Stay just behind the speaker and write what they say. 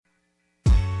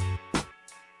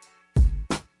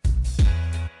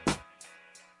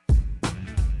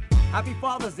Happy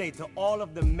Father's Day to all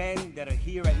of the men that are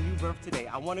here at New Birth today.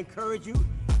 I want to encourage you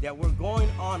that we're going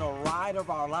on a ride of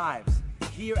our lives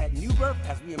here at New Birth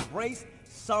as we embrace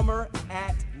summer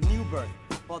at New Birth.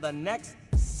 For the next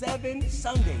 7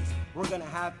 Sundays, we're going to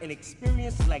have an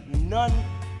experience like none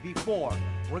before.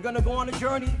 We're going to go on a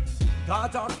journey.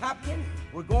 God's our captain.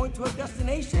 We're going to a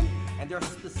destination, and there are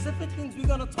specific things we're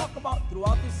going to talk about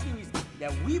throughout this series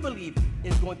that we believe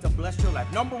is going to bless your life.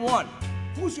 Number one,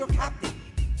 who's your captain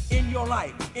in your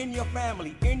life, in your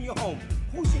family, in your home?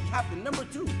 Who's your captain? Number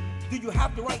two, do you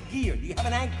have the right gear? Do you have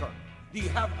an anchor? Do you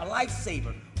have a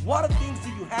lifesaver? What are things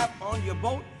do you have on your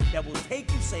boat that will take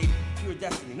you safe to your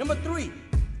destiny? Number three,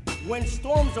 when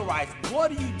storms arise,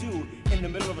 what do you do in the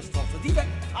middle of a storm? So these are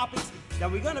topics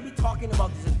that we're going to be talking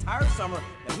about this entire summer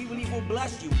that we believe will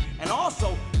bless you. And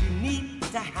also, you need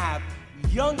to have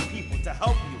young people to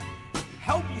help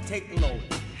you take the load,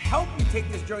 help you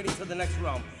take this journey to the next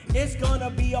realm. It's going to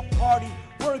be a party.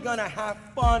 We're going to have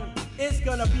fun. It's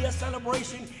going to be a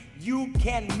celebration. You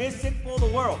can't miss it for the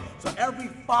world. So every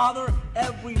father,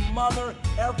 every mother,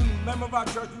 every member of our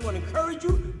church, we want to encourage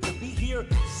you to be here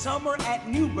summer at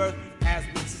New Birth as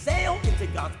we sail into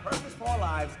God's purpose for our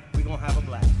lives. We're going to have a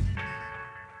blast.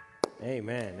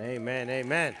 Amen, amen,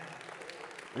 amen.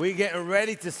 We're getting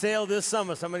ready to sail this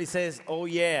summer. Somebody says, oh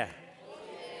yeah.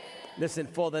 Listen,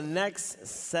 for the next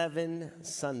 7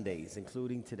 Sundays,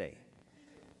 including today,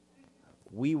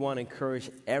 we want to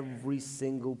encourage every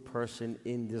single person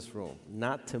in this room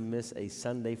not to miss a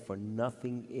Sunday for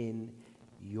nothing in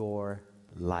your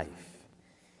life.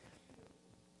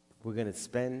 We're going to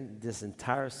spend this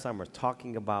entire summer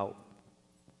talking about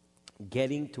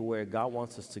getting to where God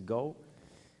wants us to go.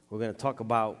 We're going to talk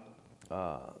about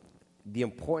the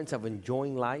importance of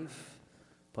enjoying life,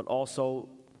 but also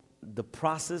the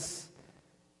process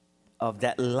of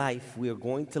that life we are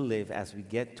going to live as we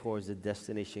get towards the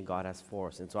destination God has for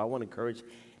us. And so I want to encourage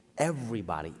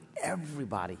everybody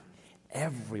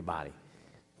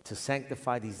to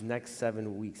sanctify these next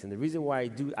 7 weeks. And the reason why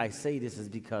I say this is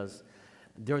because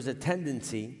there's a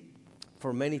tendency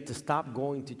for many to stop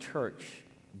going to church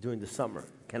during the summer.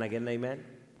 Can I get an amen?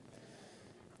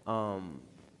 I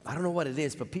don't know what it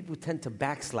is, but people tend to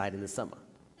backslide in the summer.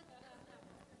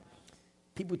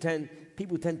 People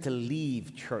tend to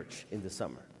leave church in the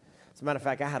summer. As a matter of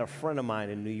fact, I had a friend of mine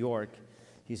in New York.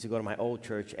 He used to go to my old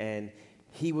church, and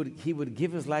he would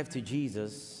give his life to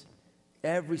Jesus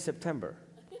every September.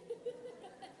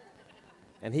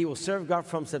 And he will serve God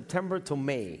from September to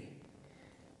May.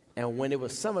 And when it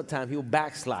was summertime, he would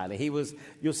backslide. And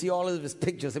you'll see all of his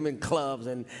pictures, him in clubs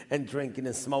and drinking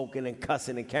and smoking and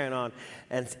cussing and carrying on.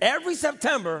 And every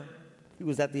September, he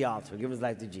was at the altar, giving his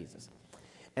life to Jesus.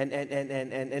 And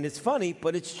it's funny,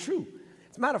 but it's true.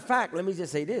 As a matter of fact, let me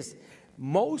just say this.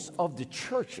 Most of the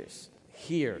churches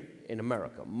here in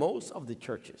America,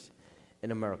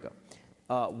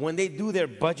 when they do their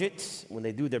budgets, when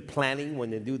they do their planning, when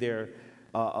they do their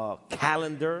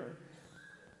calendar,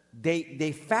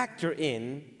 they factor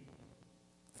in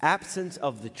absence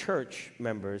of the church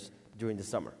members during the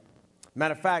summer.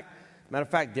 Matter of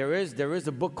fact, there is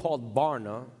a book called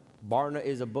Barna. Barna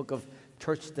is a book of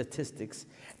church statistics,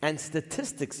 and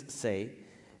statistics say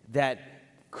that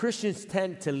Christians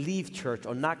tend to leave church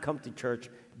or not come to church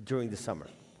during the summer.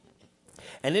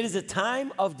 And it is a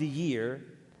time of the year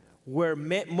where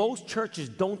most churches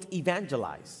don't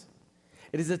evangelize.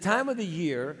 It is a time of the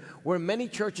year where many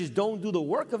churches don't do the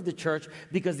work of the church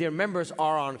because their members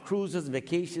are on cruises,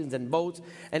 vacations, and boats.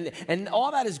 And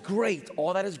all that is great.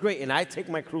 All that is great. And I take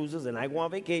my cruises and I go on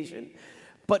vacation.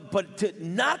 But to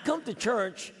not come to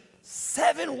church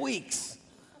 7 weeks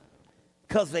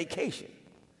because vacation.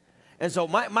 And so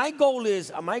my goal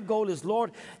is,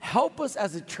 Lord, help us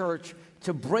as a church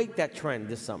to break that trend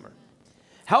this summer.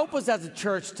 Help us as a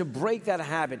church to break that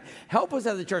habit. Help us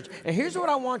as a church. And here's what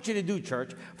I want you to do,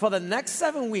 church. For the next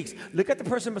 7 weeks, look at the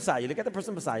person beside you. Look at the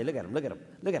person beside you. Look at him. Look at him.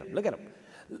 Look at him. Look at him.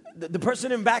 The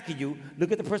person in back of you.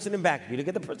 Look at the person in back of you. Look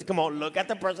at the person. Come on. Look at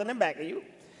the person in back of you.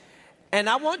 And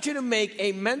I want you to make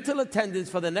a mental attendance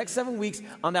for the next 7 weeks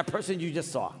on that person you just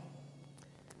saw.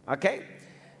 Okay?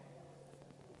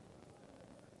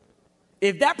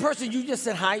 If that person you just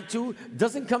said hi to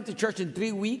doesn't come to church in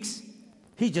 3 weeks,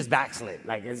 he just backslid.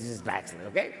 Like, it's just backslid,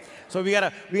 okay? So we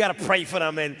gotta pray for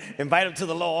them and invite them to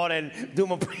the Lord and do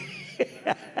them a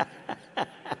prayer.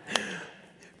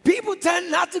 People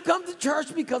tend not to come to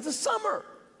church because of summer.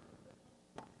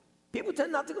 People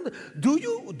tend not to come to. Do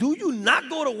you not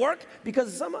go to work because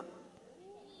of summer?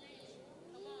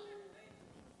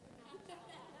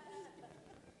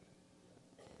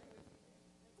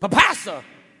 But pastor,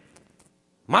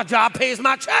 my job pays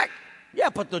my check. Yeah,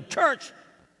 but the church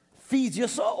feeds your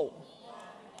soul.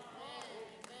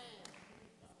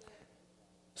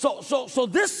 So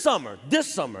this summer,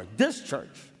 this church,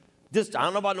 I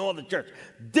don't know about no other church,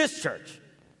 this church,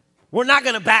 we're not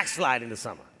going to backslide in the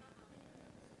summer.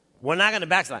 We're not going to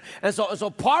backslide. And so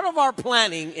part of our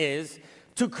planning is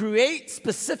to create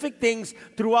specific things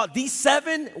throughout these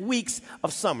 7 weeks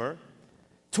of summer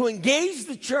to engage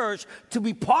the church, to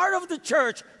be part of the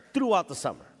church throughout the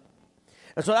summer.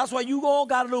 And so that's why you all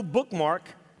got a little bookmark.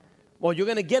 Well, you're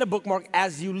going to get a bookmark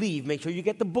as you leave. Make sure you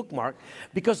get the bookmark.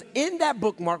 Because in that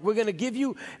bookmark, we're going to give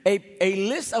you a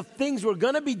list of things we're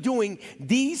going to be doing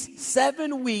these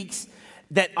 7 weeks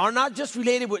that are not just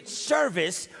related with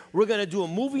service. We're going to do a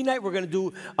movie night. We're going to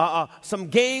do some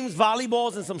games,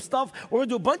 volleyballs, and some stuff. We're going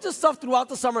to do a bunch of stuff throughout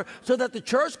the summer so that the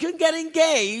church can get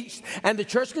engaged and the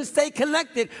church can stay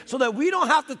connected so that we don't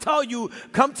have to tell you,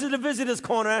 come to the visitors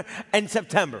corner in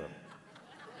September.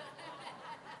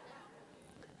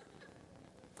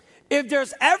 If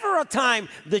there's ever a time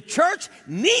the church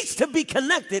needs to be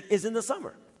connected, is in the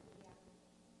summer.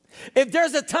 If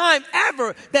there's a time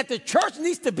ever that the church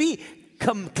needs to be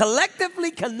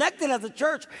collectively connected as a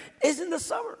church, is in the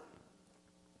summer.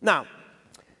 Now,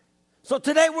 so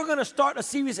today we're going to start a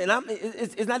series, and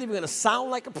it's not even going to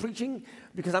sound like a preaching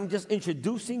because I'm just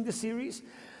introducing the series.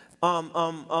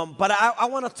 But I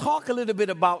want to talk a little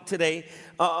bit about today,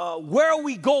 where are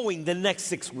we going the next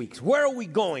 6 weeks? Where are we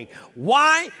going?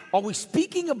 Why are we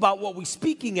speaking about what we're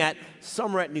speaking at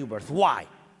Summer at New Birth? Why?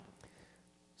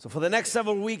 So for the next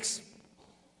several weeks,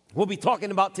 we'll be talking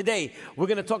about today, we're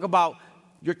going to talk about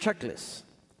your checklist.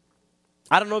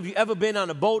 I don't know if you've ever been on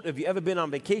a boat, if you've ever been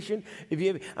on vacation,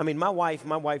 my wife,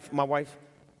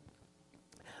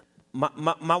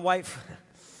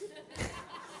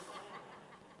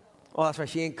 oh, that's right,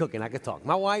 she ain't cooking, I can talk.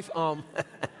 My wife, my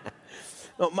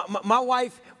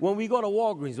wife, when we go to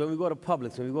Walgreens, when we go to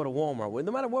Publix, when we go to Walmart,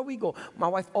 no matter where we go, my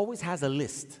wife always has a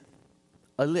list.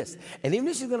 A list. And even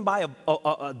if she's going to buy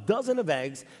a dozen of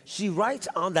eggs, she writes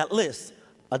on that list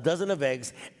a dozen of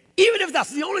eggs, even if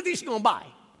that's the only thing she's going to buy.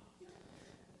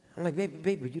 I'm like,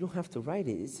 baby, you don't have to write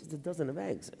it. It's just a dozen of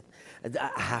eggs.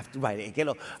 I have to write it.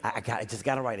 I just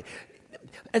got to write it.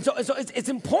 And so it's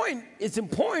important. It's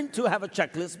important to have a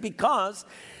checklist because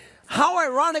how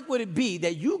ironic would it be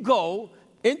that you go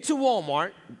into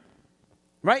Walmart,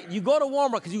 right? You go to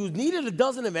Walmart because you needed a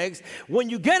dozen of eggs. When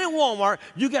you get in Walmart,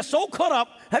 you get so caught up.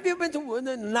 Have you ever been to,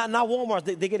 not Walmart,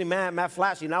 they're getting mad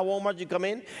flashy. Now Walmart, you come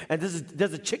in, and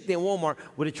there's a chick there in Walmart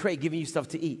with a tray giving you stuff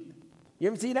to eat. You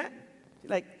ever see that?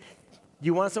 Like,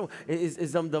 you want some,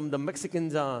 is the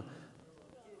Mexicans,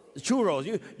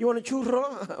 churros. You want a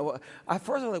churro? At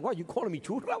first I was like, what, you calling me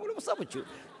churro? What's up with you?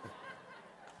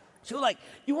 She was like,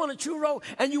 you want a churro?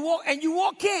 And you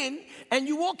walk in, and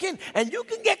you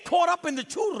can get caught up in the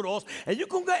churros, and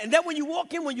then when you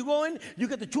walk in, when you go in, you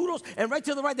get the churros, and right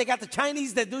to the right, they got the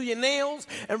Chinese that do your nails,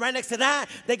 and right next to that,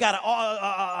 they got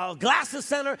a glasses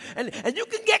center, and you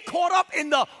can get caught up in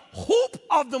the hoop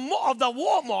of the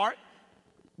Walmart.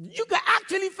 You can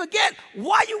actually forget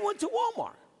why you went to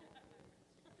Walmart.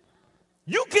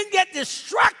 You can get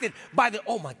distracted by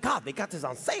oh my God, they got this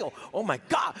on sale. Oh my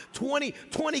God, 20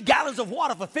 gallons of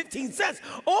water for 15 cents.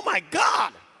 Oh my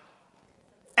God.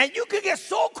 And you can get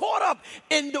so caught up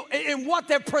in what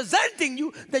they're presenting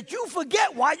you that you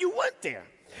forget why you went there.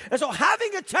 And so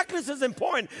having a checklist is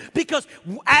important because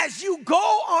as you go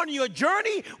on your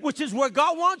journey, which is where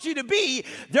God wants you to be,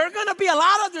 there are going to be a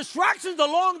lot of distractions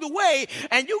along the way,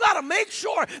 and you got to make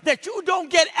sure that you don't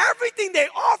get everything they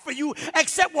offer you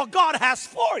except what God has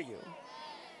for you.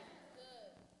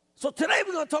 So today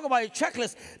we're going to talk about a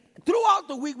checklist. Throughout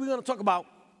the week, we're going to talk about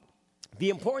the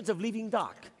importance of leaving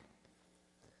dock.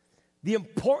 The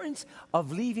importance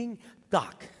of leaving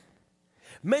dock.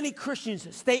 Many Christians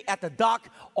stay at the dock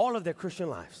all of their Christian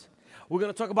lives. We're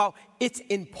going to talk about it's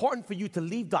important for you to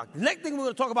leave dock. The next thing we're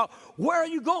going to talk about, where are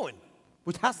you going?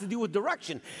 Which has to do with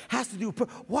direction, has to do with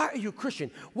why are you a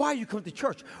Christian? Why are you coming to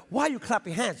church? Why are you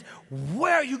clapping hands?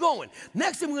 Where are you going?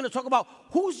 Next thing we're going to talk about,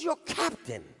 who's your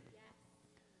captain?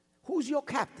 Who's your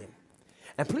captain?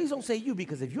 And please don't say you,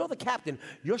 because if you're the captain,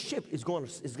 your ship is going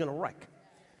to wreck.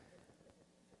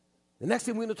 The next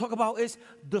thing we're going to talk about is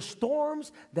the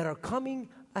storms that are coming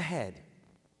ahead.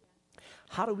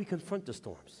 How do we confront the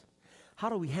storms? How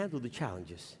do we handle the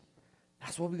challenges?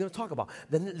 That's what we're going to talk about.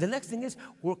 The next thing is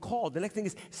we're called. The next thing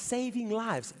is saving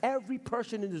lives. Every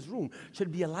person in this room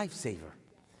should be a lifesaver.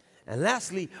 And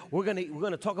lastly, we're going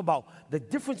to talk about the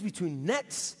difference between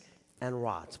nets and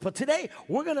rods. But today,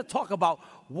 we're going to talk about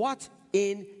what's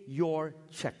in your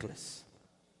checklist.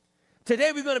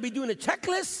 Today, we're going to be doing a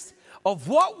checklist of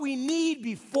what we need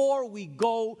before we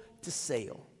go to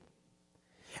sail.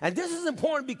 And this is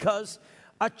important because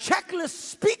a checklist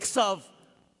speaks of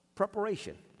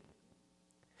preparation.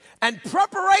 And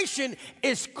preparation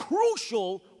is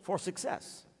crucial for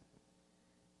success.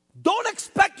 Don't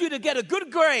expect you to get a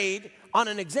good grade on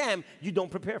an exam you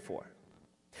don't prepare for.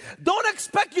 Don't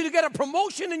expect you to get a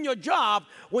promotion in your job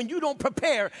when you don't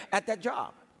prepare at that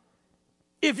job.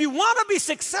 If you want to be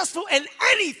successful in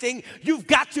anything, you've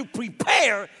got to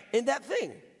prepare in that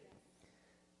thing.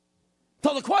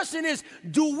 So the question is,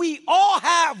 do we all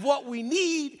have what we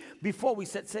need before we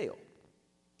set sail?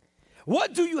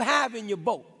 What do you have in your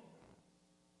boat?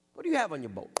 What do you have on your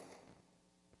boat?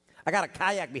 I got a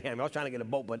kayak behind me. I was trying to get a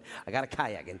boat, but I got a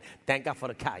kayak, and thank God for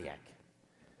the kayak.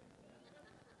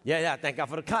 Yeah, thank God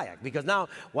for the kayak. Because now,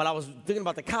 while I was thinking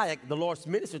about the kayak, the Lord's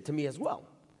ministered to me as well.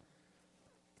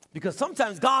 Because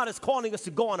sometimes God is calling us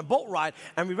to go on a boat ride,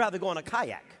 and we'd rather go on a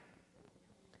kayak.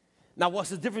 Now, what's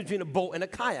the difference between a boat and a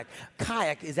kayak?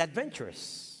 Kayak is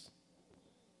adventurous.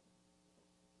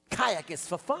 Kayak is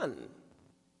for fun.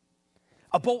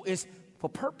 A boat is for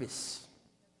purpose.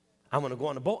 I'm going to go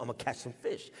on a boat. I'm going to catch some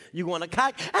fish. You go on a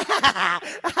kayak.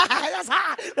 That's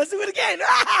hot. Let's do it again.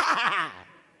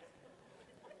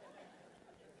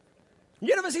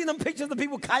 You ever seen them pictures of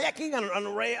people kayaking on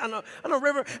a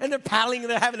river, and they're paddling and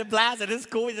they're having a blast, and it's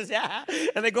cool, and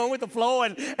they're going with the flow,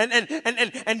 and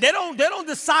they don't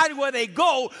decide where they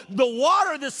go. The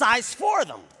water decides for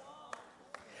them.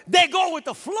 They go with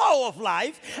the flow of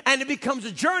life, and it becomes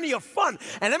a journey of fun.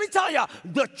 And let me tell you,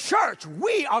 the church,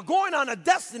 we are going on a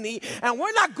destiny, and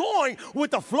we're not going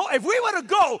with the flow. If we were to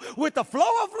go with the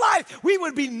flow of life, we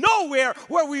would be nowhere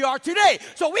where we are today.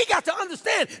 So we got to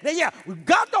understand that,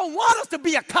 God don't want us to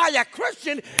be a kayak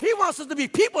Christian. He wants us to be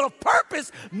people of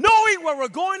purpose, knowing where we're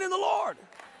going in the Lord.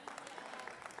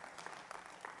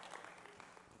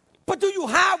 But do you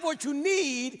have what you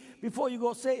need before you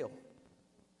go sail?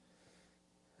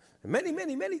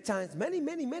 Many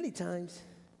times,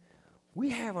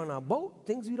 we have on our boat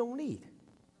things we don't need.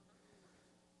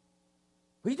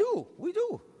 We do.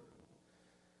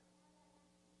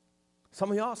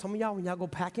 Some of y'all, when y'all go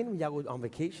packing, when y'all go on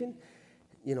vacation,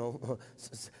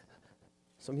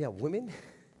 some of y'all women,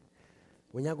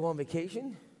 when y'all go on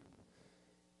vacation,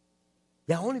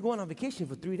 y'all only going on vacation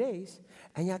for 3 days,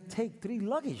 and y'all take 3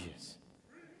 luggages.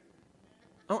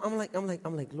 I'm like,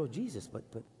 Lord Jesus, but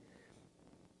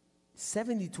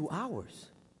 72 hours.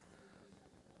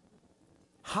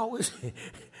 How is it?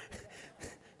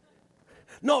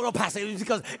 No, Pastor,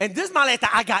 because, and this maleta,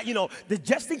 I got, the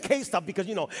just in case stuff, because,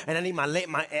 and I need my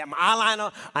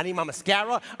eyeliner, I need my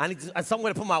mascara, I need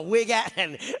somewhere to put my wig at,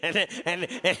 and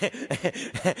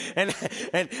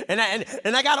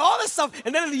I got all this stuff,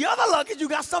 and then in the other luggage, you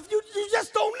got stuff you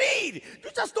just don't need. You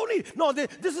just don't need. No,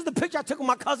 this is the picture I took with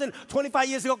my cousin 25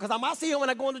 years ago, because I might see him when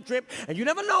I go on the trip, and you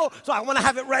never know, so I want to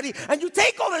have it ready, and you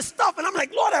take all this stuff, and I'm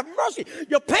like, Lord have mercy,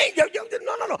 you're paying,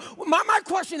 no. My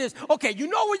question is, okay, you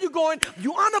know where you're going,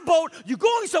 you on a boat, you're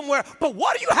going somewhere, but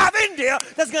what do you have in there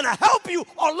that's going to help you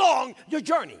along your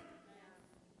journey?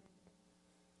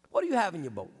 What do you have in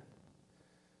your boat?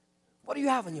 What do you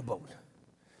have in your boat?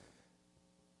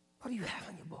 What do you have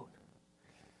in your boat?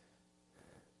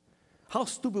 How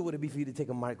stupid would it be for you to take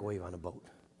a microwave on a boat?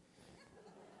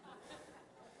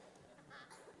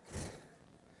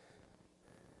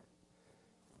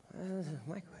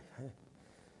 Microwave.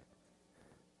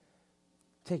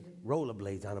 Take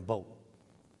rollerblades on a boat.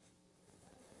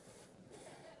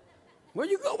 Where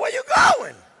you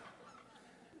going?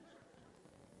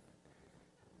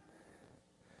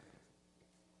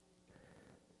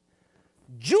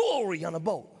 Jewelry on a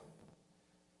boat.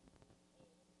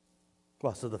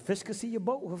 Well, so the fish can see your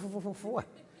boat? For what?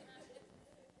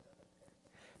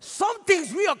 Some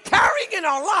things we are carrying in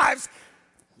our lives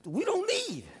we don't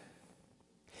need.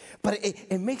 But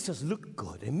it makes us look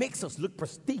good. It makes us look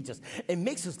prestigious. It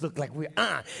makes us look like we're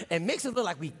on. It makes us look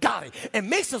like we got it. It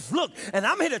makes us look, and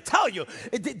I'm here to tell you,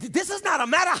 this is not a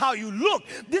matter how you look.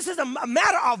 This is a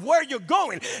matter of where you're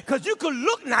going. Because you could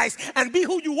look nice and be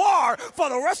who you are for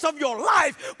the rest of your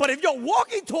life, but if you're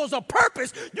walking towards a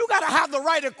purpose, you got to have the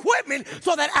right equipment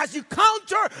so that as you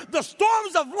counter the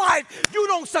storms of life, you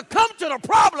don't succumb to the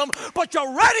problem, but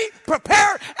you're ready,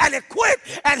 prepared, and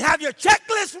equipped, and have your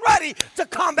checklist ready to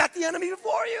combat the enemy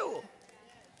before you.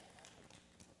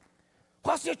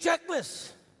 What's your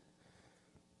checklist?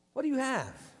 What do you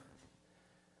have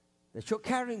that you're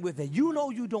carrying with that you know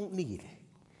you don't need?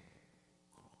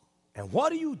 And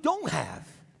what do you don't have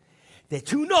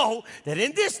that you know that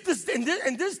in this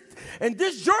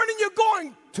journey you're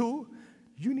going to,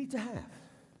 you need to have?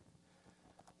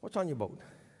 What's on your boat?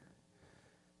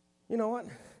 You know what?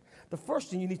 The first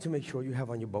thing you need to make sure you have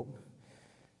on your boat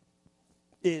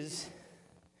is,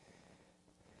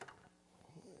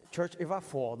 church, if I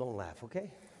fall, don't laugh,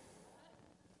 okay?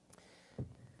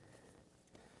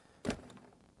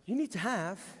 You need to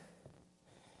have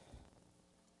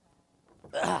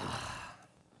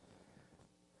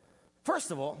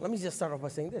first of all, let me just start off by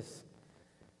saying this.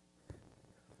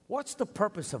 What's the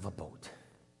purpose of a boat?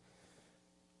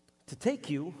 To take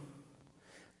you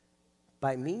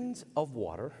by means of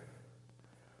water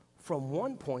from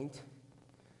one point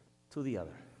to the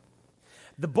other.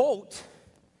 The boat,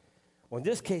 or in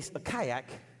this case, a kayak,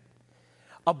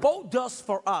 a boat does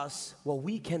for us what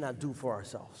we cannot do for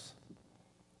ourselves.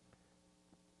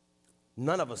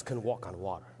 None of us can walk on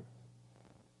water.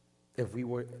 If we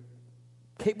were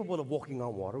capable of walking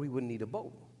on water, we wouldn't need a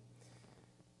boat.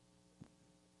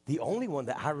 The only one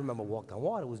that I remember walked on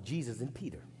water was Jesus and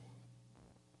Peter.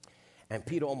 And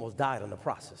Peter almost died in the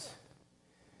process.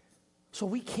 So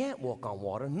we can't walk on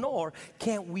water, nor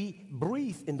can we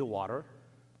breathe in the water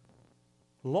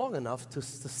long enough to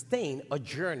sustain a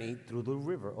journey through the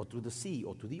river or through the sea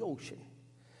or through the ocean.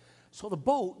 So the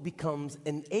boat becomes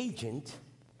an agent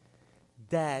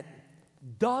that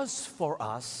does for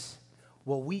us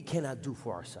what we cannot do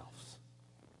for ourselves.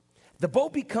 The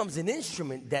boat becomes an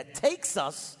instrument that takes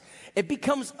us, it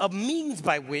becomes a means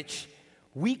by which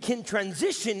we can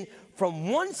transition from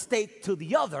one state to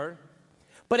the other.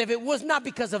 But if it was not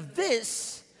because of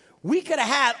this, we could have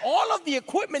had all of the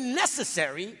equipment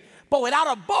necessary, but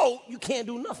without a boat, you can't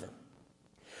do nothing.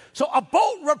 So a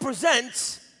boat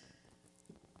represents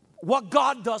what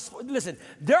God does. Listen,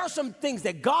 there are some things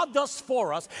that God does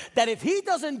for us that if He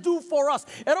doesn't do for us,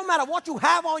 it don't matter what you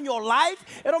have on your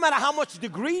life. It don't matter how much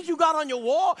degrees you got on your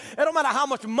wall. It don't matter how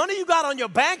much money you got on your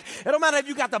bank. It don't matter if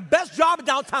you got the best job in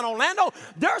downtown Orlando.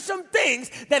 There are some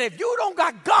things that if you don't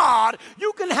got God,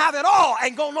 you can have it all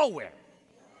and go nowhere.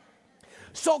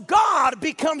 So God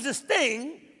becomes this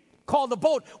thing called the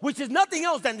boat, which is nothing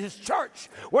else than His church,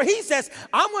 where He says,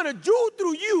 I'm going to do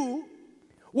through you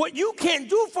what you can't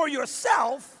do for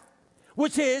yourself,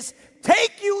 which is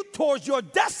take you towards your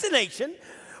destination.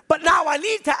 But now I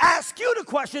need to ask you the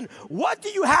question, what do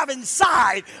you have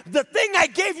inside the thing I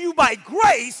gave you by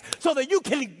grace so that you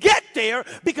can get there?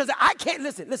 Because I can't,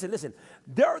 listen.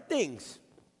 There are things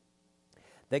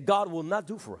that God will not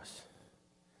do for us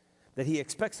that He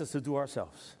expects us to do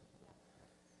ourselves.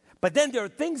 But then there are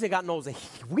things that God knows that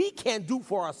we can't do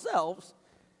for ourselves,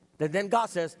 that then God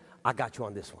says, I got you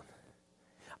on this one.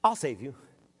 I'll save you.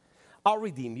 I'll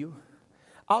redeem you.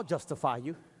 I'll justify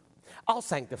you. I'll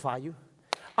sanctify you.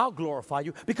 I'll glorify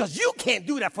you because you can't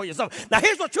do that for yourself. Now,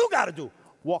 here's what you got to do.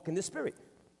 Walk in the Spirit.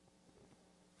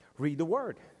 Read the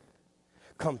Word.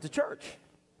 Come to church.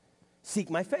 Seek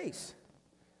my face.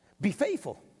 Be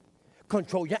faithful.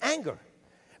 Control your anger.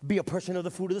 Be a person of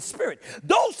the fruit of the Spirit.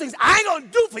 Those things I ain't going to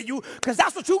do for you because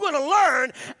that's what you're going to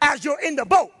learn as you're in the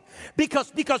boat.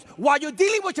 Because while you're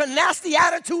dealing with your nasty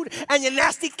attitude and your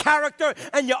nasty character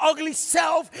and your ugly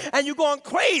self and you're going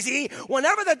crazy,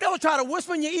 whenever the devil try to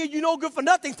whisper in your ear, you no good for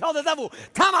nothing, tell the devil,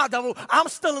 time out, devil, I'm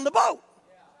still in the boat.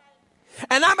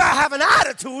 And I might have an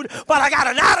attitude, but I got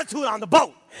an attitude on the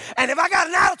boat. And if I got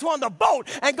an attitude on the boat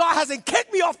and God hasn't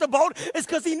kicked me off the boat, it's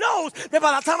because He knows that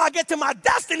by the time I get to my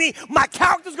destiny, my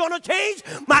character's going to change,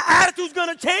 my attitude's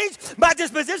going to change, my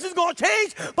disposition's going to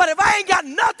change. But if I ain't got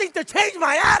nothing to change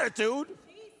my attitude,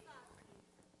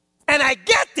 and I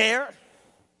get there,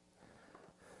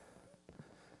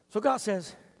 so God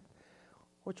says,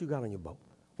 what you got on your boat?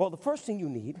 Well, the first thing you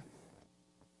need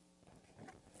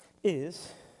is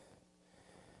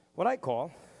what I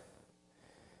call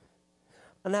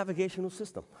a navigational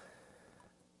system.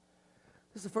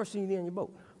 This is the first thing you need on your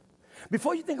boat.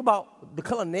 Before you think about the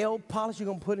color nail polish you're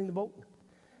going to put in the boat,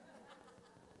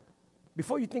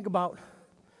 before you think about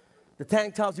the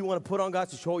tank tops you want to put on, guys,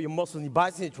 to show your muscles and your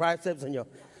biceps and your triceps and your...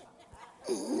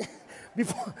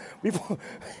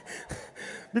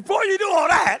 before you do all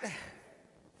that,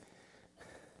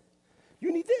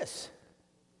 you need this.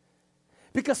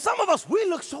 Because some of us, we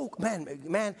look so,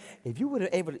 man, if you were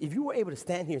able to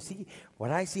stand here and see what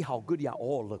I see, how good y'all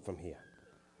all look from here.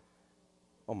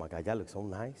 Oh my God, y'all look so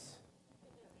nice.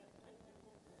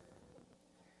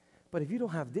 But if you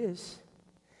don't have this,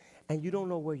 and you don't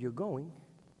know where you're going,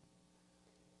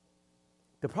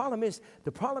 the problem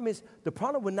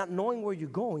with not knowing where you're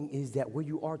going is that where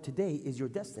you are today is your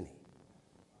destiny.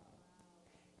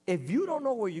 If you don't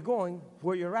know where you're going,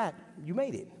 where you're at, you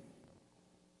made it.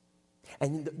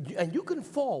 And you can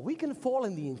fall. We can fall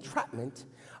in the entrapment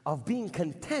of being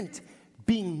content,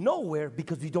 being nowhere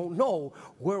because we don't know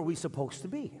where we're supposed to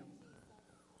be.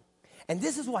 And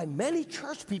this is why many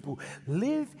church people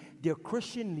live their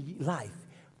Christian life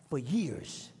for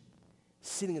years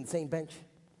sitting in the same bench,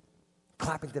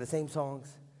 clapping to the same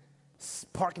songs,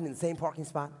 parking in the same parking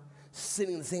spot,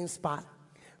 sitting in the same spot,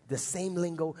 the same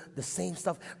lingo, the same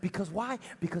stuff. Because why?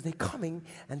 Because they're coming,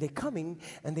 and they're coming,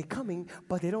 and they're coming,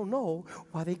 but they don't know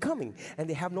why they're coming, and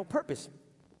they have no purpose.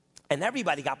 And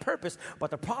everybody got purpose,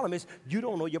 but the problem is you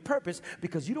don't know your purpose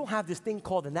because you don't have this thing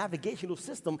called the navigational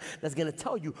system that's going to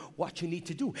tell you what you need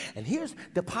to do. And here's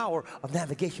the power of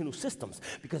navigational systems,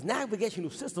 because navigational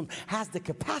system has the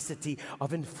capacity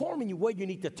of informing you where you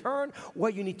need to turn, where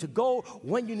you need to go,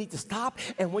 when you need to stop,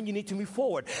 and when you need to move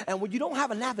forward. And when you don't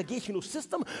have a navigational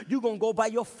system, you're going to go by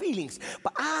your feelings.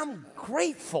 But I'm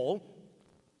grateful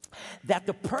that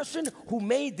the person who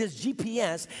made this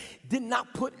GPS did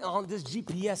not put on this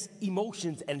GPS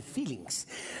emotions and feelings.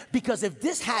 Because if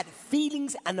this had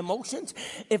feelings and emotions,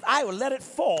 if I would let it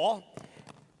fall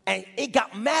and it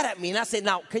got mad at me and I said,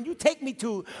 now, can you take me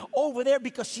to over there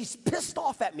because she's pissed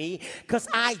off at me because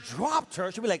I dropped her,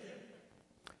 she'll be like,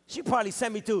 she probably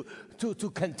sent me to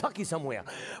Kentucky somewhere.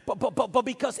 But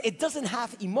because it doesn't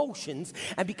have emotions,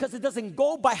 and because it doesn't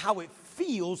go by how it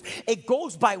feels, it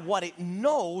goes by what it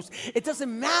knows. It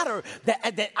doesn't matter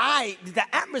the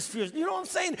atmosphere. You know what I'm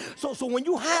saying? So when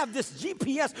you have this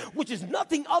GPS, which is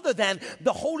nothing other than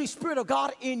the Holy Spirit of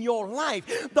God in your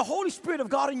life, the Holy Spirit of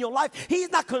God in your life,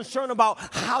 He's not concerned about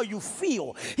how you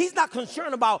feel. He's not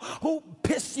concerned about who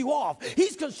pissed you off.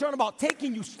 He's concerned about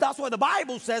taking you. That's why the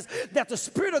Bible says that the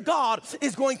Spirit of God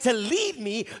is going to lead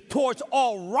me towards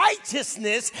all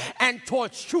righteousness and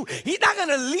towards truth. He's not going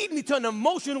to lead me to an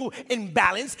emotional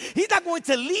imbalance. He's not going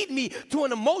to lead me to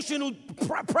an emotional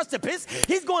precipice.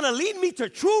 He's going to lead me to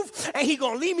truth, and He's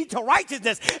going to lead me to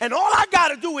righteousness. And all I got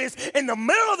to do is, in the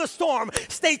middle of the storm,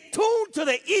 stay tuned to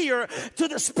the ear, to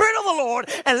the Spirit of the Lord,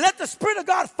 and let the Spirit of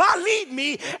God lead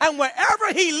me. And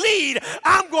wherever He lead,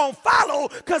 I'm going to follow,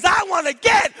 because I want to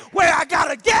get where I got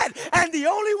to get. And the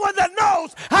only one that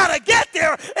knows how to get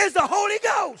there is the Holy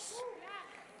Ghost.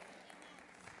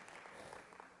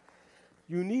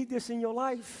 You need this in your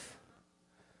life.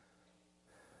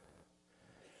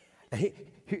 And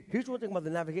here's one thing about the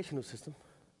navigational system.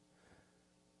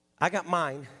 I got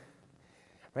mine,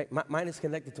 right? Mine is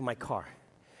connected to my car.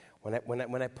 When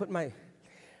I put my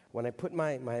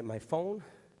phone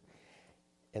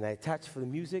and I attach for the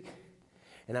music,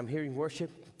 and I'm hearing worship,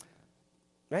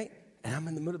 right? And I'm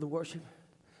in the middle of the worship.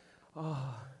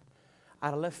 Oh,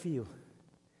 out of left field.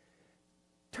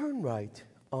 Turn right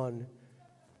on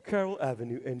Carroll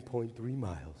Avenue in 0.3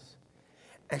 miles.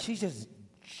 And she just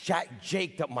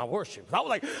jaked up my worship. I was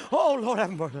like, oh, Lord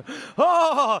have mercy.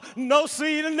 Oh, no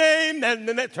see the name. And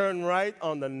then they turn right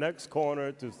on the next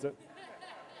corner to...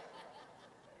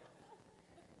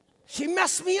 She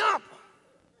messed me up.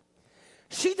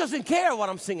 She doesn't care what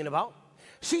I'm singing about.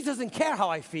 She doesn't care how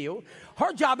I feel.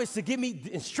 Her job is to give me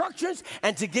instructions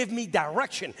and to give me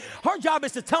direction. Her job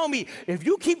is to tell me, if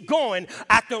you keep going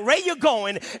at the rate you're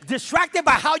going, distracted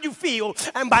by how you feel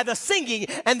and by the singing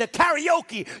and the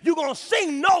karaoke, you're going to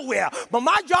sing nowhere. But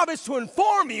my job is to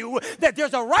inform you that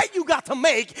there's a right you got to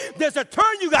make, there's a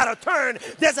turn you got to turn,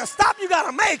 there's a stop you got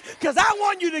to make, because I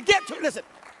want you to get to, listen.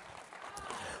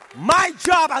 My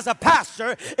job as a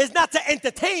pastor is not to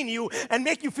entertain you and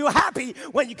make you feel happy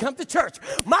when you come to church.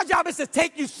 My job is to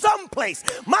take you someplace.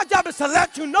 My job is to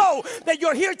let you know that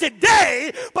you're here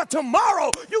today, but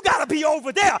tomorrow you got to be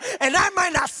over there. And that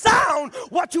might not sound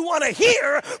what you want to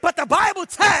hear, but the Bible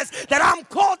says that I'm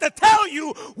called to tell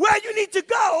you where you need to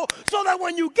go so that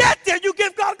when you get there, you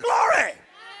give God glory.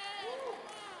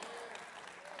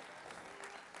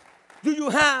 Do you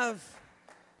have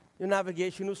your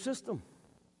navigational system?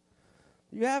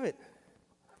 You have it.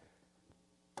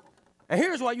 And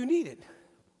here's why you need it.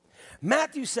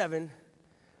 Matthew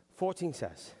 7:14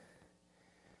 says,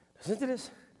 listen to this,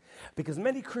 because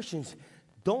many Christians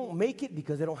don't make it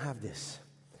because they don't have this.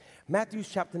 Matthew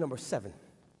chapter number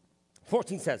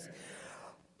 7:14 says,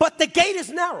 but the gate is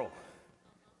narrow,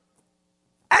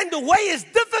 and the way is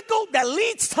difficult that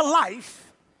leads to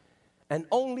life, and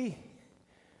only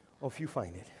a few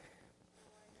find it.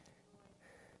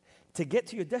 To get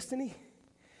to your destiny,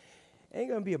 ain't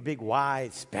going to be a big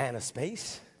wide span of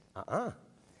space.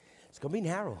 It's going to be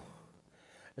narrow.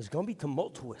 It's going to be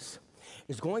tumultuous.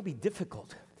 It's going to be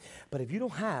difficult. But if you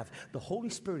don't have the Holy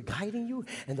Spirit guiding you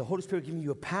and the Holy Spirit giving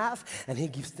you a path and He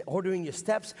keeps ordering your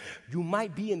steps, you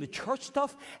might be in the church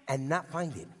stuff and not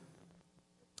find it.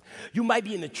 You might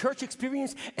be in the church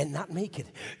experience and not make it.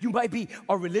 You might be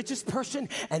a religious person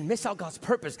and miss out God's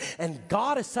purpose. And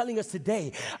God is telling us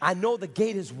today, I know the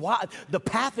gate is wide, the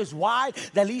path is wide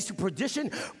that leads to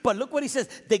perdition, but look what He says,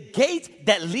 the gate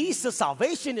that leads to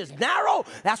salvation is narrow.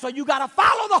 That's why you got to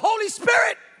follow the Holy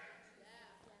Spirit.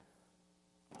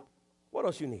 What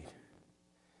else you need?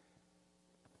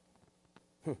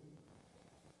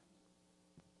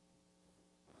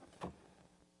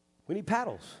 We need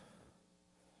paddles.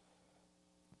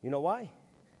 You know why?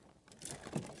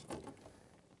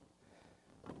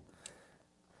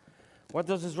 What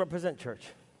does this represent, church?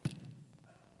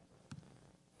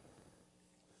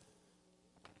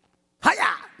 Hiya!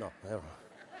 No, I don't know.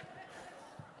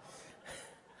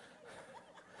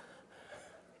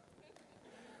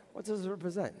 What does it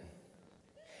represent?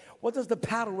 What does the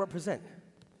paddle represent?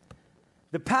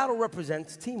 The paddle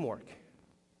represents teamwork.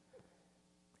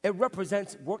 It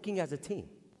represents working as a team.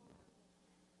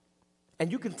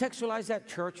 And you contextualize that,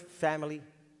 church, family,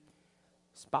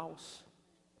 spouse.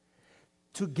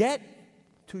 To get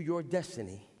to your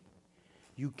destiny,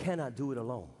 you cannot do it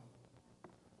alone.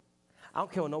 I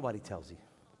don't care what nobody tells you.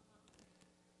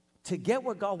 To get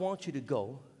where God wants you to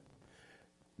go,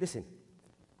 listen,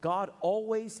 God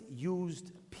always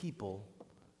used people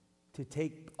to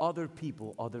take other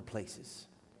people other places.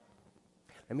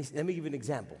 Let me give you an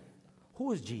example.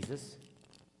 Who is Jesus?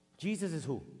 Jesus is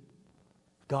who?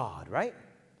 God, right?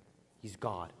 He's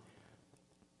God.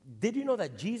 Did you know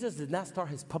that Jesus did not start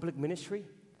his public ministry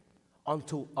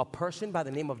until a person by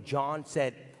the name of John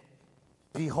said,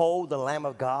 "Behold the Lamb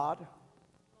of God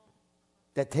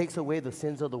that takes away the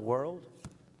sins of the world"?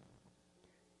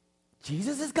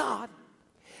 Jesus is God.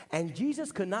 And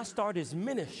Jesus could not start his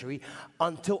ministry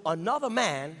until another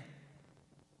man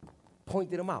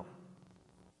pointed him out.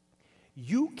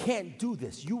 You can't do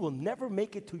this. You will never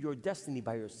make it to your destiny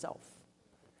by yourself.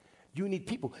 You need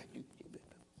people.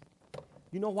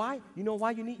 You know why? You know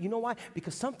why you need? You know why?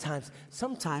 Because sometimes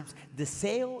the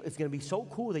sail is going to be so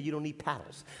cool that you don't need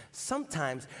paddles.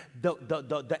 Sometimes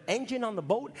the engine on the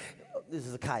boat, this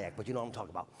is a kayak, but you know what I'm talking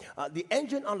about. The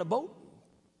engine on the boat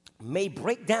may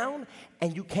break down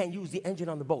and you can't use the engine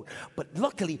on the boat. But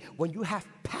luckily, when you have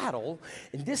paddle,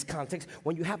 in this context,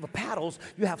 when you have paddles,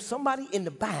 you have somebody in the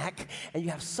back and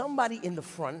you have somebody in the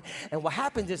front. And what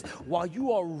happens is, while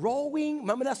you are rowing,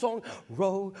 remember that song?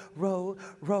 Row, row,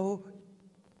 row.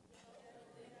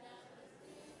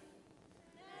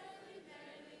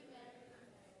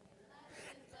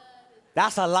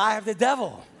 That's a lie of the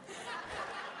devil.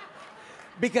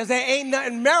 Because there ain't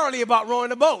nothing merrily about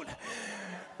rowing a boat.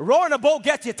 Rowing a boat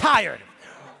gets you tired.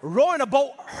 Rowing a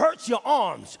boat hurts your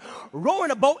arms.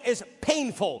 Rowing a boat is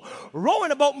painful.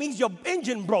 Rowing a boat means your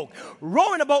engine broke.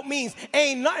 Rowing a boat means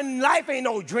ain't nothing, life ain't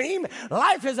no dream.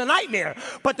 Life is a nightmare.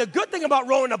 But the good thing about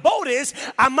rowing a boat is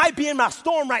I might be in my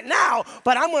storm right now,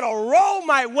 but I'm going to row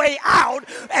my way out,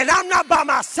 and I'm not by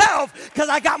myself because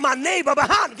I got my neighbor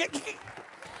behind me.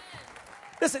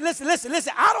 Listen.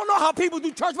 I don't know how people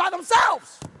do church by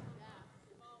themselves.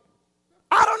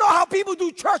 I don't know how people do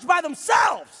church by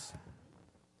themselves.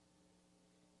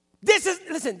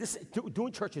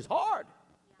 Doing church is hard.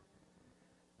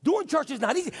 Doing church is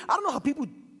not easy. I don't know how people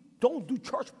don't do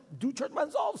church by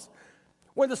themselves.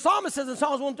 When the psalmist says in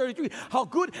Psalms 133, how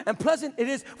good and pleasant it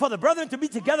is for the brethren to be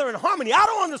together in harmony. I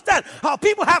don't understand how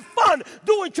people have fun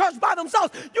doing church by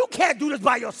themselves. You can't do this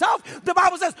by yourself. The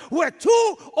Bible says, where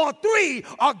 2 or 3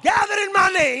 are gathered in my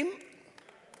name.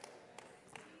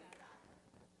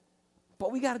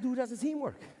 But we got to do it as a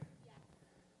teamwork.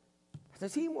 As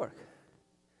a teamwork.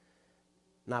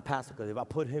 Not Pastor, because if I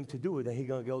put him to do it, then he's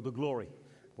going to go to glory.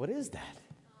 What is that?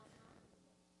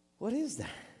 What is that?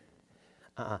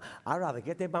 I'd rather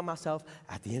get there by myself.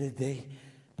 At the end of the day,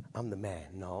 I'm the man.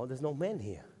 No, there's no man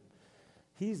here.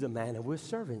 He's the man and we're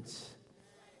servants.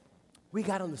 We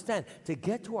got to understand, to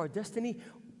get to our destiny,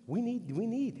 we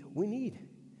need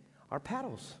our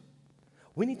paddles.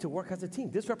 We need to work as a team.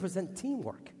 This represents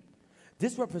teamwork.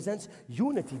 This represents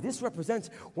unity. This represents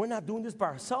we're not doing this by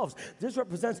ourselves. This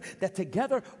represents that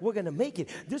together we're going to make it.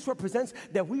 This represents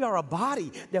that we are a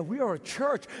body, that we are a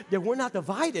church, that we're not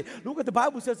divided. Look what the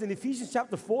Bible says in Ephesians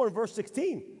chapter 4 and verse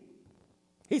 16.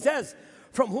 He says,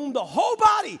 from whom the whole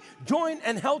body joined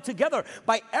and held together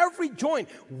by every joint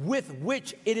with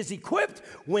which it is equipped,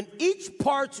 when each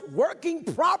part's working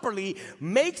properly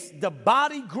makes the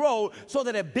body grow so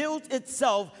that it builds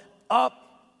itself up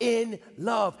in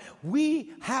love.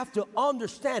 We have to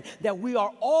understand that we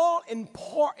are all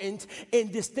important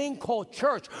in this thing called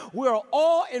church. We are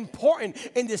all important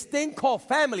in this thing called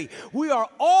family. We are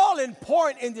all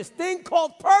important in this thing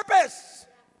called purpose.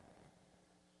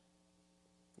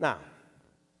 Now,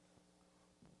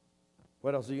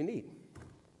 what else do you need?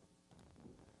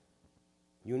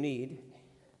 You need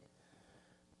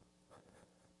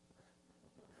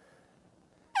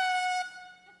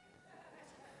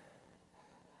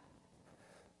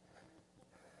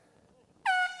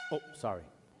sorry.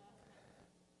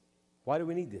 Why do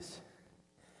we need this?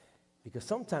 Because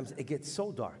sometimes it gets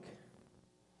so dark.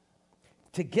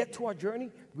 To get to our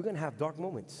journey, we're going to have dark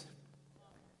moments.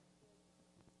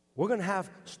 We're going to have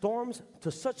storms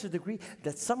to such a degree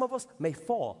that some of us may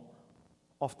fall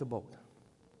off the boat.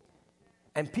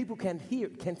 And people can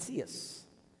see us.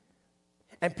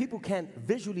 And people can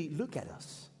visually look at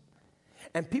us.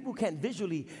 And people can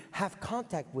visually have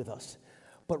contact with us.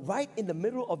 But right in the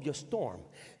middle of your storm,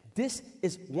 this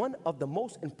is one of the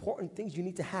most important things you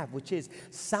need to have, which is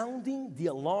sounding the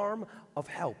alarm of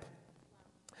help.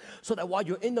 So that while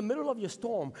you're in the middle of your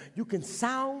storm, you can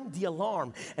sound the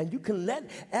alarm and you can let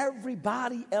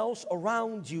everybody else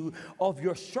around you of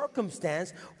your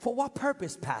circumstance. For what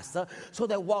purpose, Pastor? So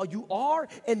that while you are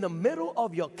in the middle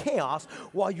of your chaos,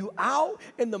 while you out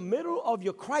in the middle of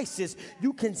your crisis,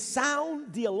 you can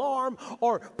sound the alarm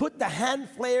or put the hand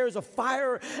flares of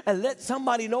fire and let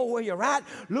somebody know where you're at.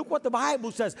 Look what the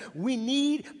Bible says. We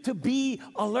need to be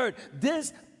alert.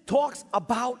 This talks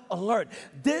about alert.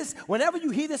 This, whenever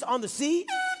you hear this on the sea,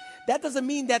 that doesn't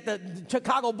mean that the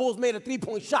Chicago Bulls made a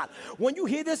three-point shot. When you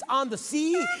hear this on the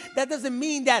sea, that doesn't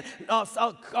mean that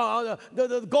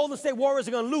the Golden State Warriors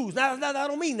are going to lose. I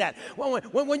don't mean that.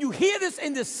 When you hear this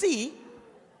in the sea,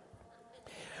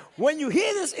 what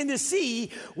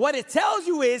it tells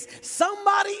you is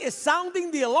somebody is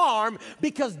sounding the alarm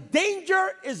because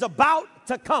danger is about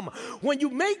to come. When you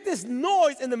make this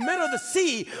noise in the middle of the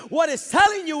sea, what it's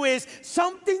telling you is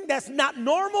something that's not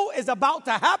normal is about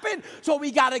to happen. So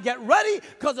we got to get ready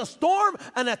because a storm,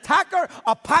 an attacker,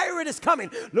 a pirate is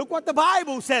coming. Look what the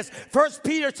Bible says. 1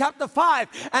 Peter chapter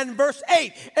 5 and verse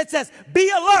 8. It says, be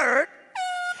alert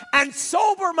and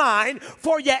sober mind,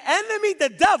 for your enemy, the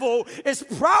devil, is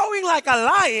prowling like a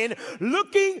lion,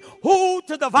 looking who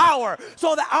to devour.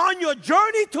 So that on your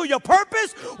journey to your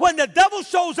purpose, when the devil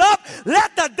shows up,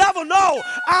 let the devil know,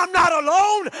 I'm not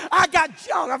alone. I got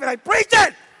you. I feel like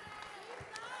preaching.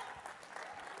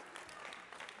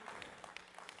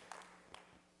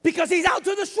 Because he's out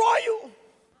to destroy you.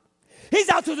 He's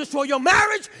out to destroy your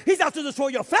marriage. He's out to destroy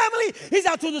your family. He's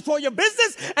out to destroy your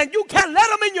business. And you can't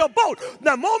let him in your boat.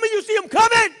 The moment you see him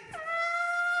coming,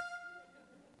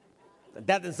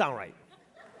 that didn't sound right.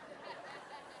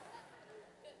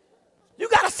 You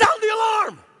got to sound the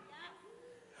alarm.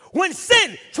 When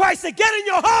sin tries to get in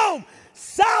your home,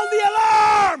 sound the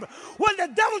alarm. When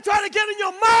the devil tries to get in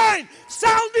your mind,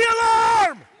 sound the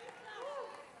alarm.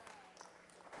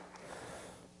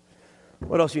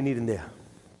 What else you need in there?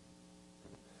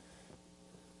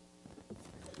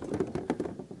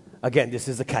 Again, this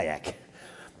is a kayak.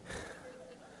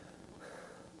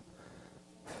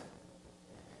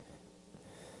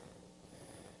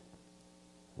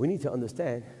 We need to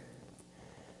understand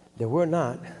that we're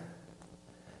not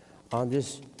on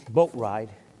this boat ride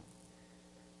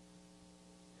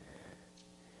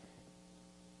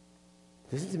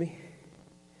listen to me.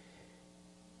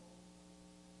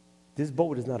 This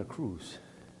boat is not a cruise.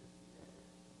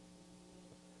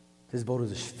 This boat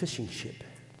is a fishing ship.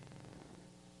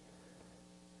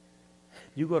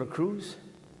 You go to cruise,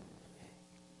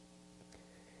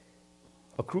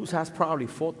 a cruise has probably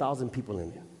 4,000 people in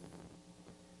it.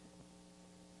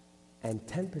 And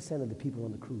 10% of the people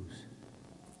on the cruise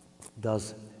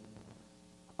does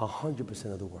 100%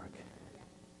 of the work.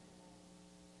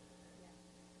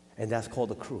 And that's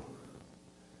called a crew.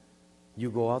 You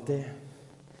go out there,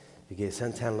 you get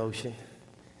suntan lotion,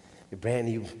 your brand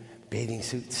new bathing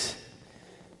suits,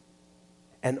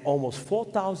 and almost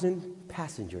 4,000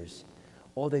 passengers,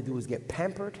 all they do is get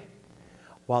pampered,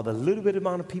 while the little bit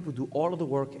amount of people do all of the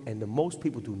work and the most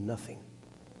people do nothing.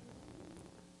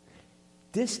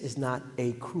 This is not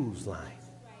a cruise line.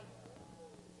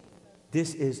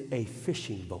 This is a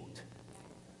fishing boat.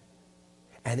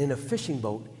 And in a fishing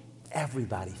boat,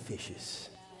 everybody fishes.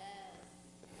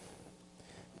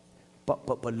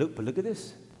 But look at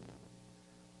this.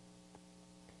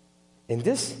 In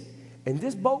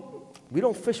this boat, we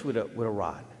don't fish with a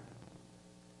rod.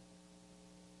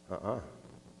 What's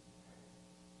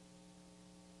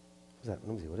that?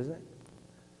 Let me see. What is that?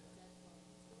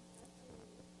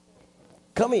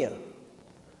 Come here.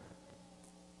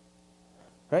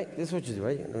 Right? This is what you do,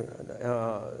 right?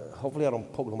 Hopefully I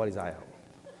don't poke nobody's eye out.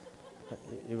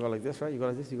 You go like this, right? You go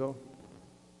like this, you go.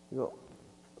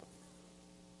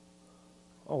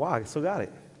 Oh, wow, I still got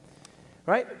it.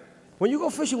 Right? When you go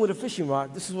fishing with a fishing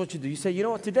rod, this is what you do. You say, you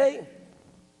know what, today,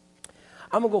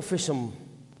 I'm going to go fish some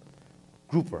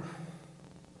grouper.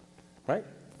 Right?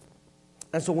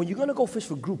 And so when you're going to go fish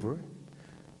for grouper,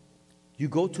 you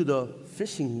go to the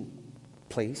fishing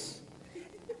place,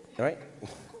 right?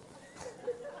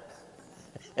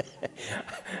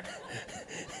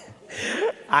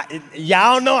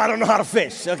 Y'all know I don't know how to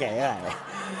fish. Okay, all right.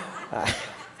 All right.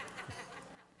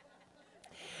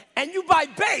 And you buy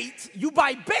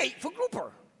bait for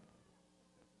grouper.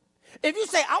 If you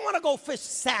say, I want to go fish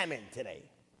salmon today,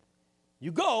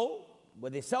 you go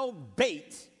where they sell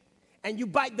bait, and you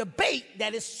buy the bait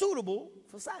that is suitable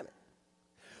for salmon.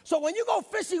 So when you go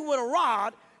fishing with a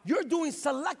rod, you're doing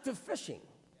selective fishing.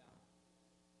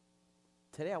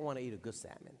 Today I want to eat a good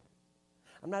salmon.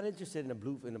 I'm not interested in a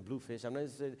bluefish. I'm not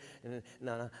interested in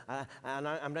I'm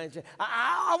not interested.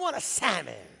 I want a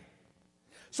salmon.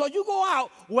 So you go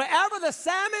out wherever the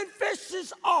salmon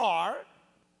fishes are,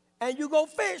 and you go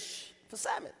fish for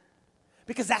salmon.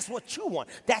 Because that's what you want.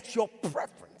 That's your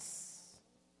preference.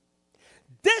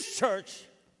 This church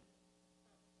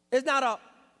is not a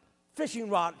fishing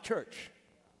rod church.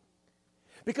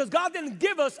 Because God didn't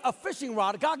give us a fishing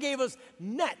rod. God gave us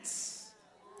nets.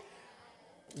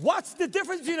 What's the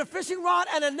difference between a fishing rod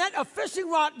and a net? A fishing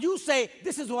rod, you say,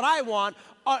 this is what I want.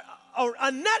 Or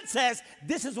a net says,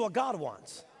 this is what God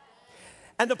wants.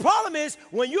 And the problem is,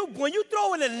 when you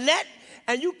throw in a net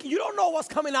and you don't know what's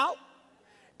coming out,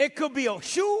 it could be a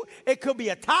shoe, it could be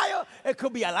a tire, it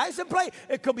could be a license plate,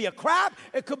 it could be a crab,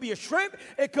 it could be a shrimp,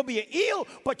 it could be an eel.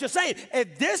 But you're saying,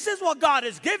 if this is what God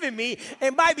has given me,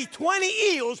 it might be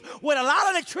 20 eels with a lot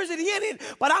of electricity in it,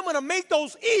 but I'm going to make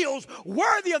those eels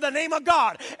worthy of the name of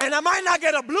God. And I might not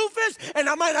get a bluefish, and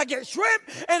I might not get shrimp,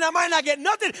 and I might not get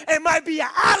nothing. It might be an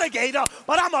alligator,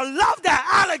 but I'm going to love that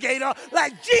alligator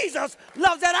like Jesus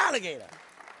loves that alligator.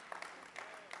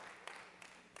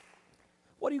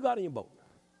 What do you got in your boat?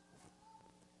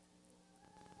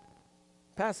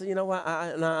 Pastor, you know what?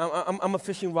 I'm a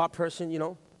fishing rod person, you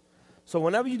know. So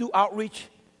whenever you do outreach,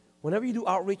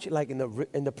 like in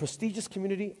the prestigious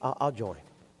community, I'll join.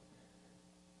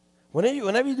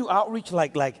 Whenever you do outreach,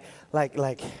 like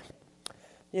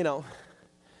you know,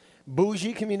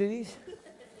 bougie communities,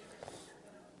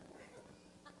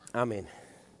 I'm in.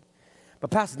 But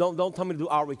Pastor, don't tell me to do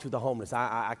outreach with the homeless.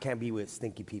 I can't be with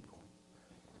stinky people.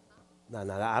 No,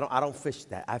 I don't fish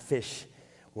that. I fish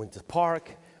Winter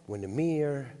Park,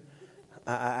 Windermere.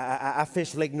 I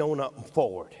fish Lake Nona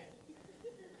forward.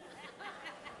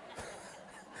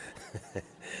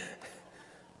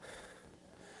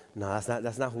 No,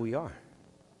 that's not who we are.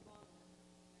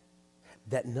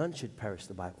 That none should perish,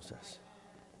 the Bible says.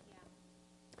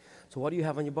 So what do you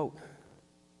have on your boat?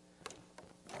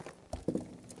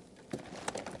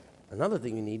 Another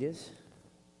thing you need is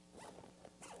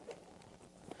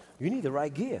you need the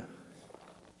right gear.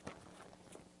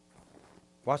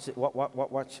 Watch it. Watch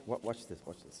this.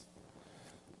 Watch this.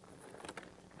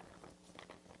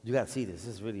 You got to see this.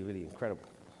 This is really, really incredible.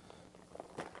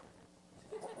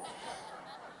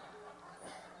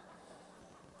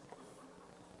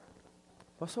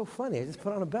 What's so funny? I just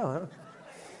put on a bell, huh?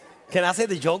 Can I say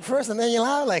the joke first and then you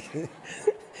laugh? Like,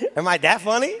 am I that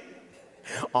funny?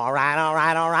 All right, all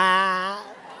right, all right.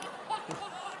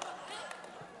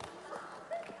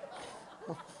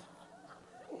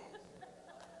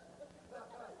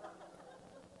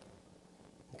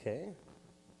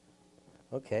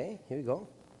 Okay, here we go.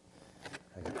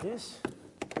 I got this.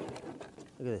 Look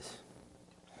at this.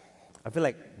 I feel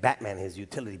like Batman, his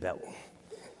utility belt.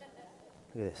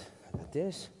 Look at this. I got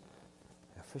this.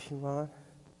 I got a fishing rod.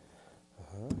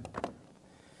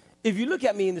 If you look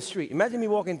at me in the street, imagine me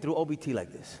walking through OBT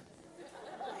like this.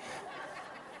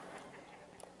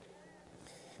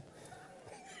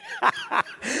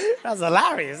 That's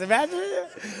hilarious. Imagine.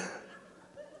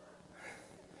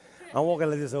 I'm walking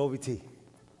like this at OBT.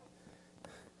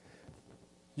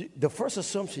 The first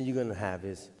assumption you're going to have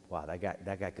is, wow,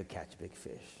 that guy could catch big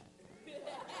fish.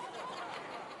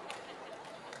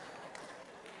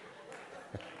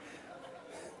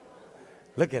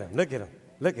 Look at him, look at him,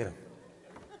 look at him,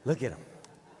 look at him,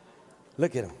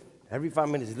 look at him. Every 5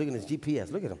 minutes he's looking at his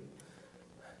GPS, look at him.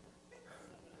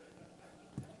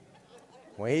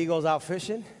 When he goes out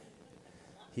fishing,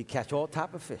 he catch all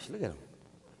type of fish, look at him.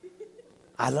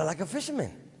 I look like a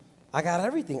fisherman. I got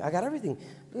everything, Look at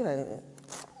that.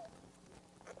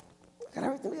 I got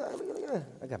everything. Look at that.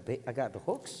 I got bait. I got the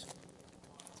hooks.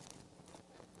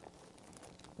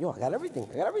 I got everything.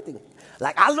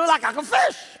 Like, I look like I can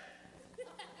fish.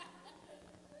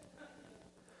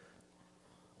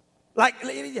 Like,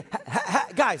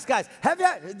 guys, have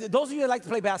you, those of you that like to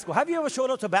play basketball, have you ever showed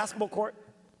up to a basketball court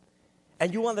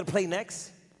and you wanted to play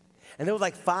next? And there was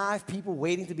like 5 people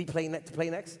waiting to play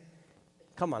next?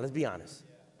 Come on, let's be honest.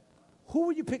 Who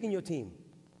were you picking your team?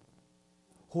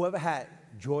 Whoever had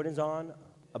Jordans on,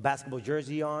 a basketball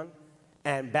jersey on,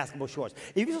 and basketball shorts.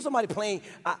 If you saw somebody playing,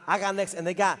 I got next, and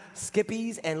they got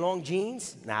skippies and long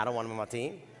jeans, I don't want him on my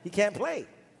team. He can't play.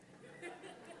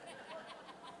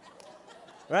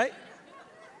 Right?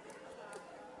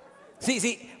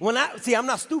 I'm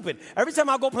not stupid. Every time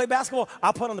I go play basketball,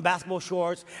 I put on the basketball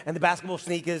shorts and the basketball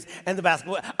sneakers and the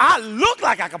basketball. I look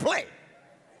like I can play.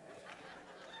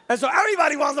 And so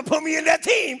everybody wants to put me in that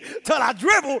team till I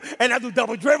dribble, and I do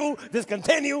double dribble,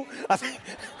 discontinue.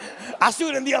 I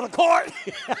shoot in the other court.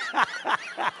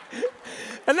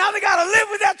 And now they got to live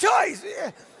with that choice.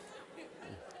 Yeah.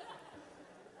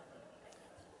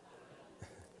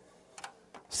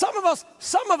 Some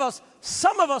of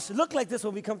us look like this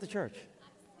when we come to church.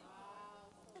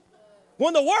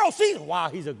 When the world sees, wow,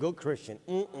 he's a good Christian.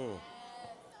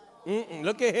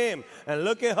 Look at him and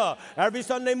look at her. Every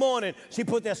Sunday morning, she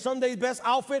put their Sunday's best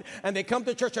outfit, and they come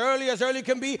to church as early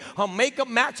can be. Her makeup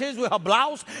matches with her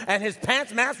blouse, and his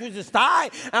pants match with his tie,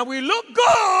 and we look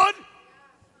good.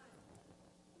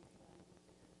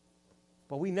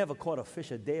 But we never caught a fish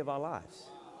a day of our lives.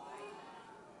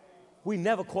 We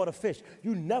never caught a fish.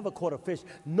 You never caught a fish.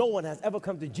 No one has ever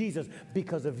come to Jesus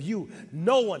because of you.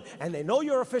 No one. And they know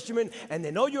you're a fisherman, and they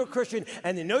know you're a Christian,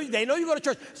 and they know you go to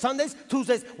church Sundays,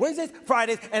 Tuesdays, Wednesdays,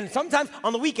 Fridays, and sometimes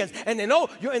on the weekends. And they know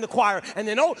you're in the choir, and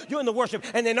they know you're in the worship,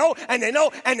 and they know, and they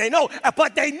know, and they know.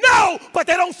 But they know, but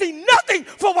they don't see nothing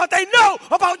for what they know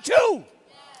about you.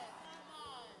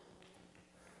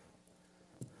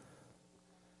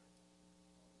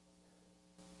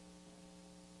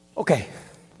 Okay.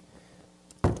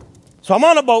 So I'm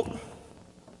on a boat.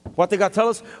 What they got to tell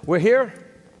us? We're here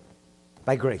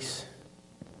by grace.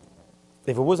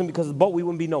 If it wasn't because of the boat, we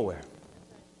wouldn't be nowhere.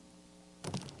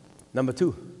 Number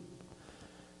 2.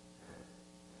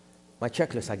 My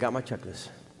checklist. I got my checklist.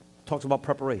 Talks about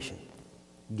preparation.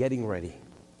 Getting ready.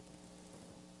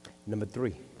 Number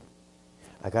 3.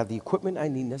 I got the equipment I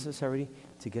need necessary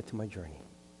to get to my journey.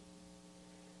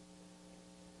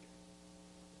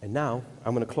 And now,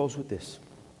 I'm going to close with this.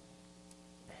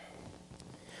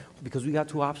 Because we got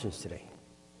 2 options today.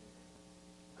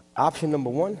 Option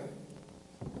number 1,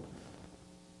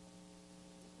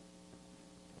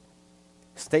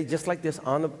 stay just like this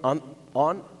on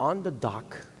the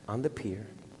dock, on the pier,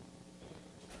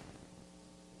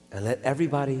 and let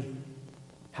everybody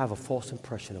have a false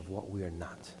impression of what we are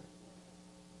not.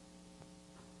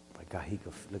 My God,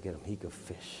 look at him, he could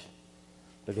fish.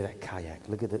 Look at that kayak,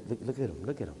 look at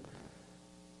him.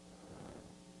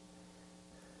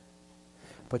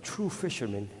 But true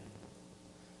fishermen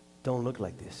don't look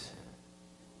like this.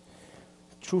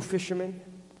 True fishermen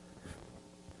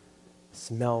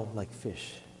smell like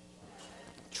fish.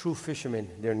 True fishermen,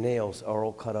 their nails are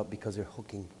all cut up because they're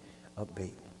hooking up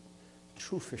bait.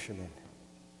 True fishermen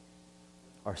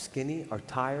are skinny, are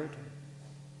tired.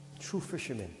 True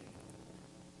fishermen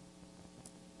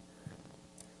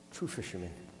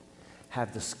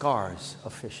have the scars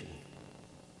of fishing.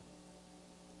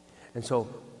 And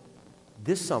so,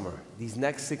 this summer, these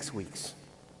next 6 weeks,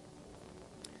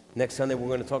 next Sunday we're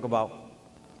going to talk about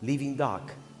leaving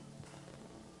dock.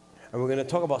 And we're going to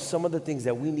talk about some of the things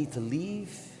that we need to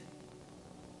leave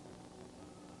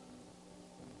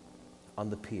on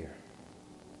the pier.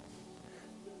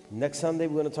 Next Sunday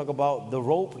we're going to talk about the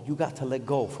rope you got to let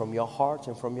go from your heart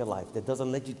and from your life that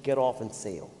doesn't let you get off and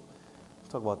sail.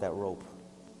 We'll talk about that rope.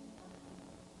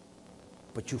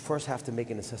 But you first have to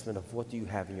make an assessment of what do you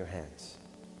have in your hands.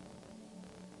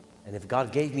 And if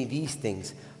God gave me these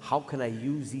things, how can I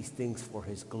use these things for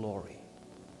His glory?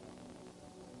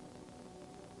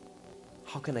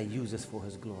 How can I use this for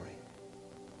His glory?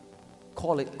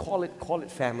 Call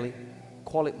it family,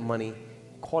 call it money,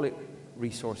 call it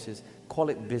resources, call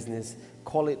it business,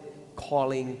 call it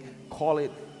calling, call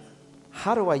it,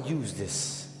 how do I use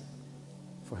this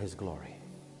for His glory?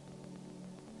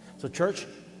 So church,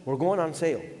 we're going on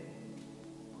sale.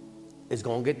 It's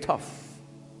going to get tough.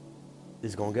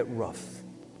 It's going to get rough.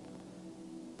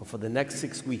 But for the next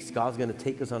 6 weeks, God's going to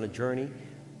take us on a journey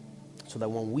so that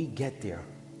when we get there,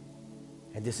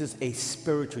 and this is a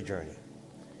spiritual journey,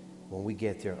 when we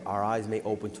get there, our eyes may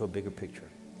open to a bigger picture.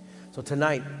 So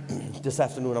tonight, this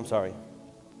afternoon, I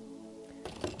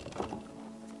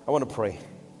want to pray.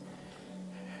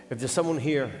 If there's someone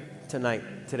here today,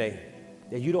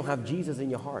 that you don't have Jesus in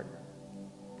your heart,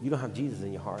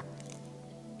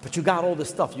 but you got all this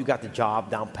stuff. You got the job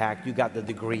down packed. You got the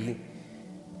degree.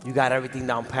 You got everything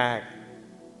down packed.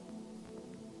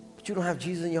 But you don't have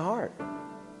Jesus in your heart.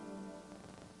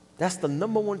 That's the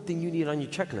number 1 thing you need on your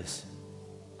checklist.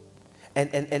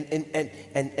 And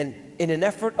in an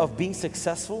effort of being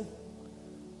successful,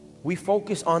 we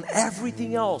focus on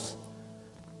everything else.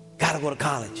 Got to go to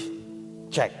college.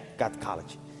 Check, got to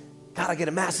college. Got to get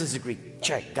a master's degree.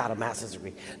 Check, got a master's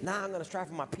degree. Now I'm going to strive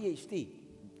for my PhD.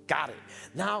 Got it.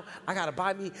 Now I got to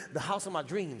buy me the house of my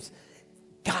dreams.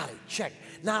 Got it, check.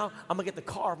 Now I'm gonna get the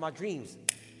car of my dreams.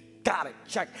 Got it,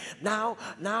 check. Now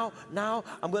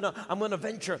I'm gonna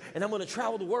venture and I'm gonna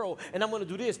travel the world and I'm gonna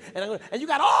do this and you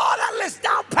got all that list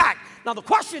down packed. Now the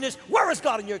question is, where is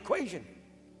God in your equation?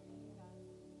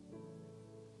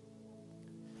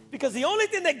 Because the only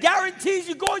thing that guarantees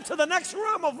you going to the next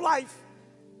realm of life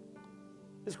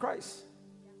is Christ.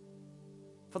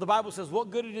 For the Bible says, what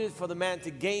good it is for the man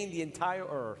to gain the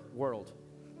entire world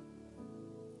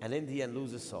and in the end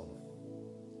lose his soul.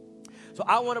 So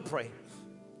I want to pray.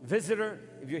 Visitor,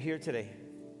 if you're here today,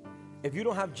 if you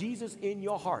don't have Jesus in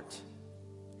your heart,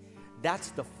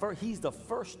 he's the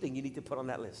first thing you need to put on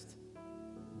that list.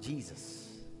 Jesus.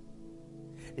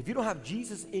 If you don't have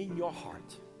Jesus in your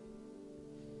heart,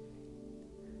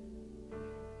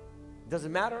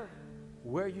 doesn't matter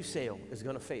where you sail, it's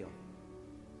going to fail.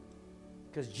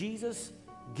 Because Jesus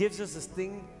gives us this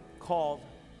thing called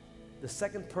the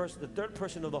third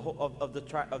person of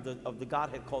the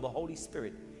Godhead, called the Holy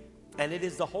Spirit. And it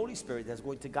is the Holy Spirit that's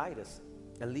going to guide us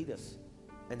and lead us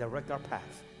and direct our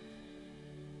path.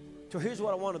 So here's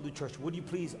what I want to do, church. Would you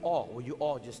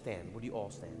all just stand? Would you all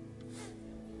stand?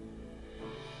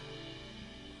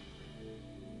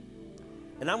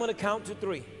 And I'm going to count to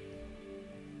 3.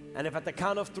 And if at the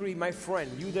count of 3, my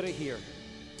friend, you that are here,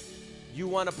 you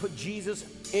want to put Jesus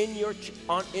in your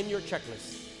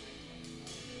checklist,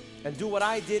 and do what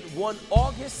I did one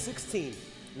August 16,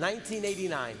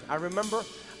 1989. I remember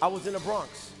I was in the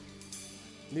Bronx,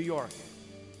 New York,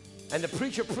 and the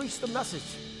preacher preached a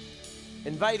message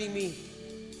inviting me,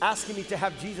 asking me to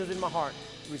have Jesus in my heart,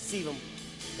 receive him.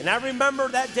 And I remember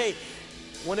that day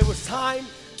when it was time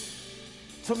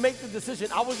to make the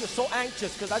decision. I was just so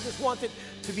anxious because I just wanted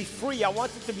to be free. I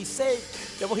wanted to be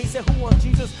saved. That when he said, who wants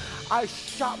Jesus? I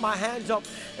shot my hands up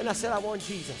and I said, I want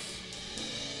Jesus.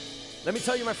 Let me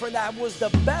tell you, my friend, that was the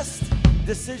best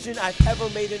decision I've ever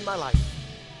made in my life.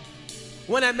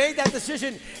 When I made that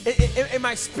decision, in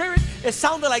my spirit, it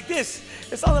sounded like this.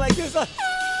 It sounded like this.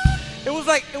 It was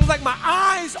like my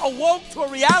eyes awoke to a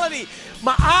reality.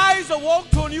 My eyes awoke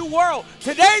to a new world.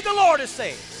 Today the Lord is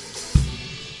saying,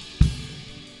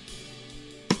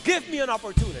 give me an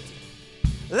opportunity.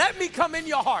 Let me come in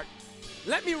your heart.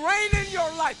 Let me reign in your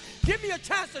life. Give me a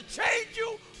chance to change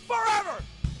you forever.